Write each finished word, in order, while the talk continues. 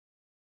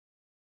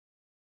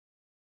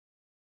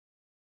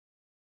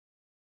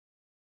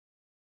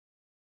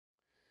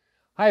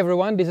Hi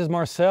everyone, this is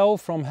Marcel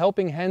from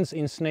Helping Hands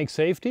in Snake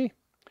Safety,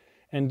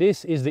 and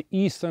this is the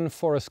Eastern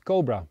Forest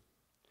Cobra.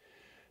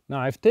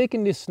 Now I've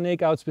taken this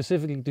snake out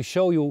specifically to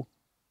show you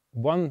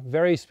one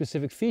very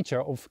specific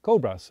feature of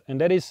cobras, and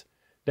that is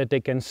that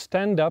they can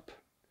stand up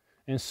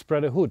and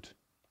spread a hood.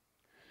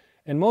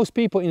 And most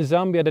people in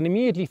Zambia then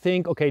immediately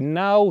think, okay,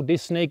 now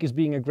this snake is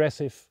being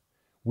aggressive,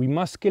 we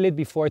must kill it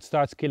before it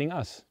starts killing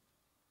us.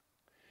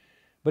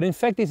 But in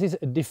fact this is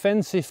a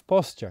defensive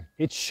posture.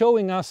 It's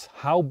showing us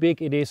how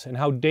big it is and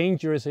how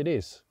dangerous it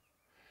is.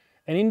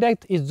 And in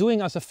that it's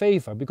doing us a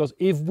favor, because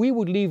if we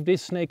would leave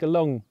this snake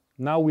alone,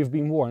 now we've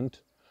been warned,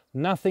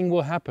 nothing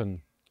will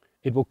happen.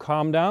 It will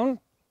calm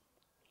down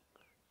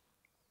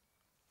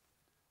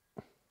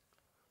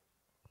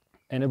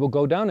and it will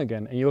go down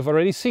again. And you have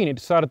already seen it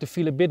started to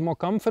feel a bit more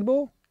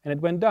comfortable and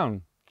it went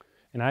down.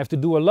 And I have to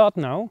do a lot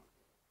now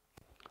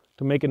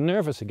to make it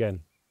nervous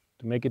again,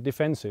 to make it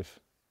defensive.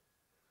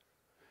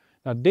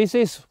 Now this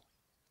is,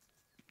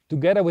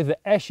 together with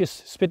the Ashes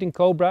spitting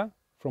cobra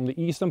from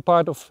the eastern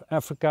part of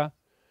Africa,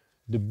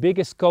 the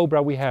biggest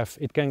cobra we have.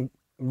 It can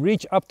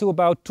reach up to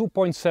about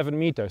 2.7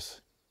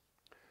 meters.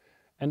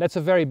 And that's a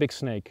very big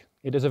snake.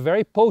 It has a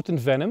very potent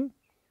venom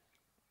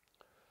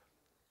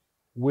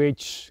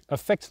which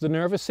affects the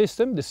nervous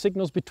system, the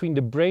signals between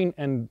the brain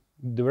and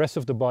the rest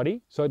of the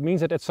body. So it means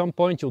that at some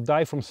point you'll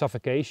die from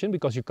suffocation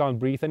because you can't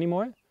breathe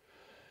anymore.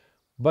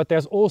 But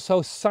there's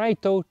also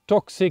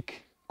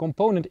cytotoxic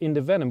component in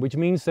the venom, which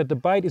means that the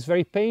bite is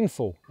very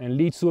painful and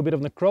leads to a bit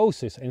of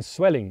necrosis and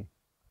swelling.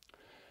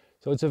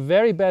 So it's a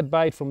very bad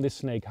bite from this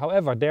snake.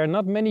 However, there are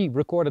not many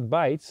recorded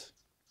bites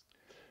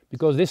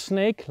because this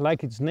snake,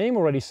 like its name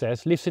already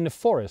says, lives in the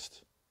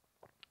forest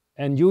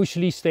and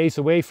usually stays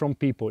away from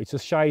people. It's a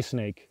shy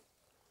snake.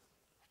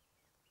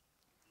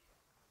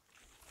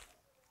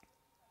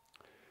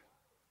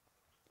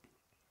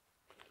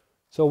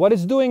 So what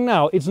it's doing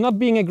now, it's not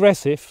being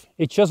aggressive,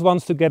 it just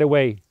wants to get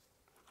away.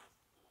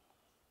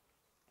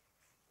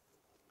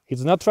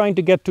 It's not trying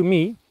to get to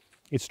me,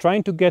 it's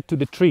trying to get to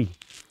the tree.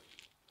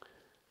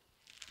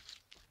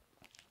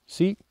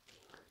 See,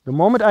 the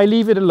moment I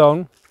leave it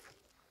alone,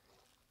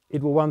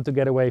 it will want to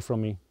get away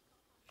from me.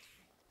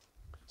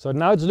 So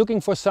now it's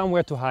looking for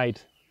somewhere to hide.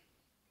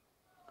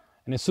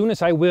 And as soon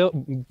as I will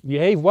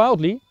behave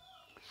wildly,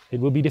 it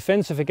will be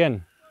defensive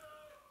again.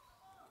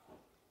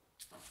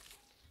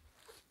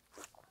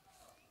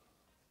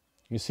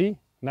 You see,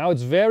 now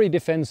it's very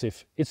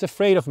defensive. It's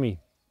afraid of me.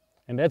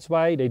 And that's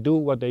why they do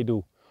what they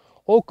do.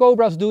 All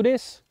cobras do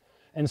this,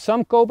 and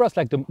some cobras,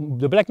 like the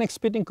blackneck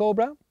spitting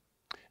cobra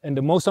and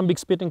the Mozambique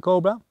spitting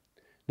cobra,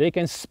 they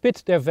can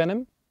spit their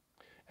venom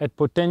at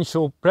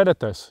potential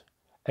predators.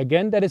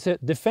 Again, that is a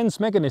defense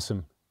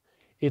mechanism.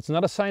 It's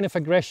not a sign of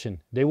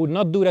aggression. They would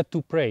not do that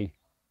to prey.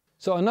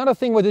 So another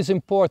thing what is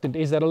important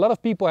is that a lot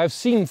of people have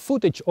seen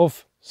footage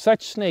of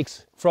such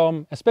snakes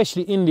from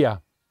especially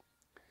India,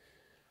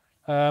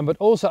 but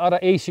also other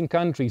Asian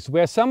countries,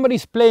 where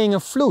somebody's playing a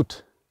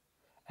flute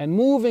and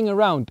moving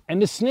around,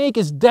 and the snake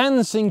is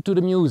dancing to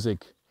the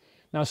music.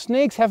 Now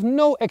snakes have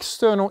no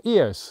external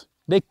ears.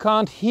 They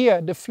can't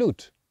hear the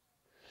flute.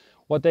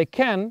 What they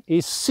can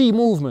is see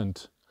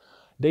movement.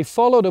 They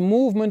follow the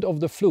movement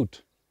of the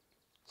flute.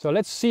 So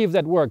let's see if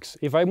that works.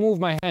 If I move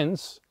my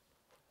hands,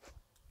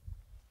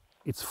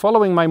 it's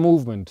following my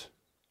movement.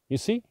 You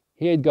see?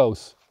 Here it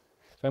goes.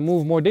 If I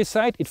move more this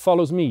side, it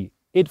follows me.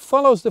 It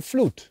follows the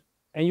flute.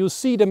 And you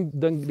see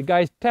the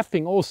guy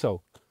tapping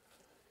also.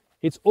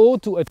 It's all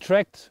to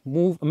attract,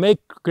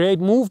 create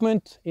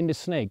movement in the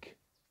snake.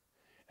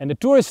 And the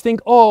tourists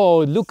think, oh,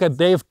 look at,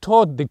 they've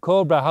taught the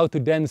cobra how to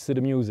dance to the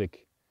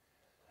music.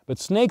 But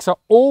snakes are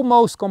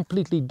almost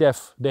completely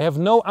deaf. They have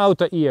no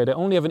outer ear, they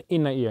only have an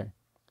inner ear.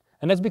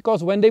 And that's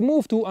because when they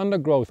move to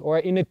undergrowth or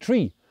in a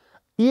tree,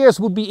 ears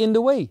would be in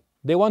the way.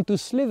 They want to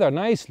slither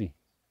nicely.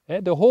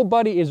 The whole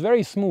body is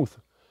very smooth.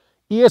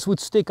 Ears would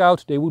stick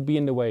out, they would be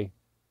in the way.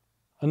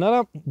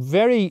 Another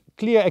very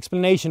clear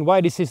explanation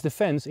why this is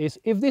defense is,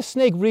 if this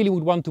snake really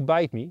would want to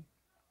bite me,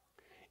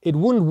 it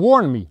wouldn't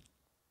warn me.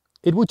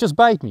 It would just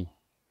bite me.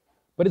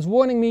 But it's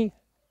warning me,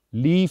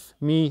 leave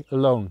me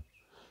alone.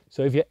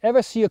 So if you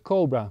ever see a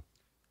cobra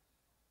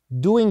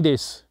doing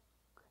this,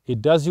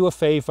 it does you a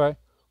favor,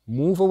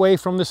 move away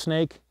from the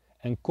snake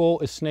and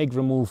call a snake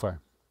remover.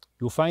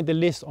 You'll find the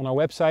list on our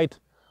website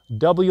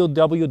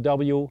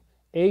www.hhiss.com.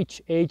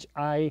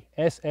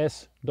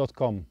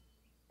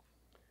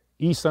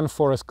 Eastern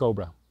Forest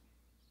Cobra.